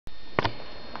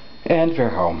And we're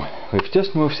home. We've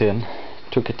just moved in,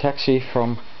 took a taxi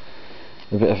from,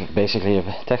 basically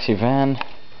a taxi van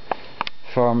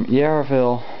from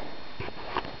Yarraville,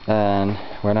 and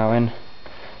we're now in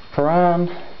Prahran.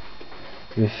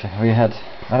 We had,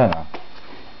 I don't know,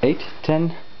 8,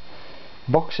 10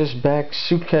 boxes, bags,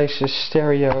 suitcases,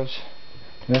 stereos.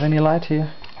 Do we have any light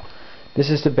here? This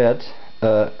is the bed.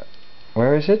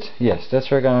 Where is it? Yes,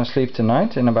 that's where we're gonna sleep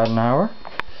tonight in about an hour.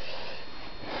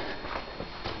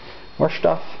 More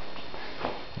stuff.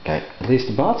 Okay, at least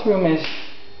the bathroom is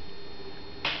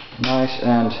nice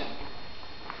and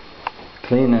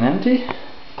clean and empty.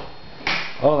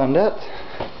 Other than that,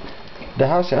 the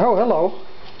house, oh hello.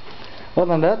 Other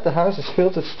than that, the house is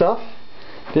filled with stuff.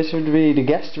 This would be the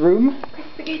guest room.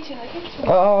 It's the kitchen,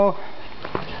 Oh,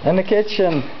 and the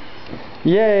kitchen.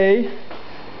 Yay!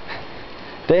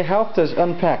 They helped us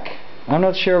unpack. I'm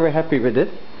not sure we're happy with it,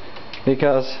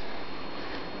 because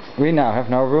we now have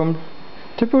no room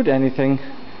to put anything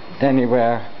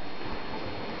anywhere.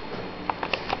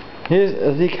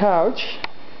 Here's the couch.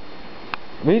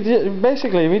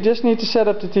 Basically we just need to set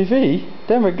up the TV,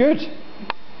 then we're good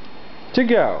to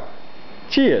go.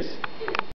 Cheers!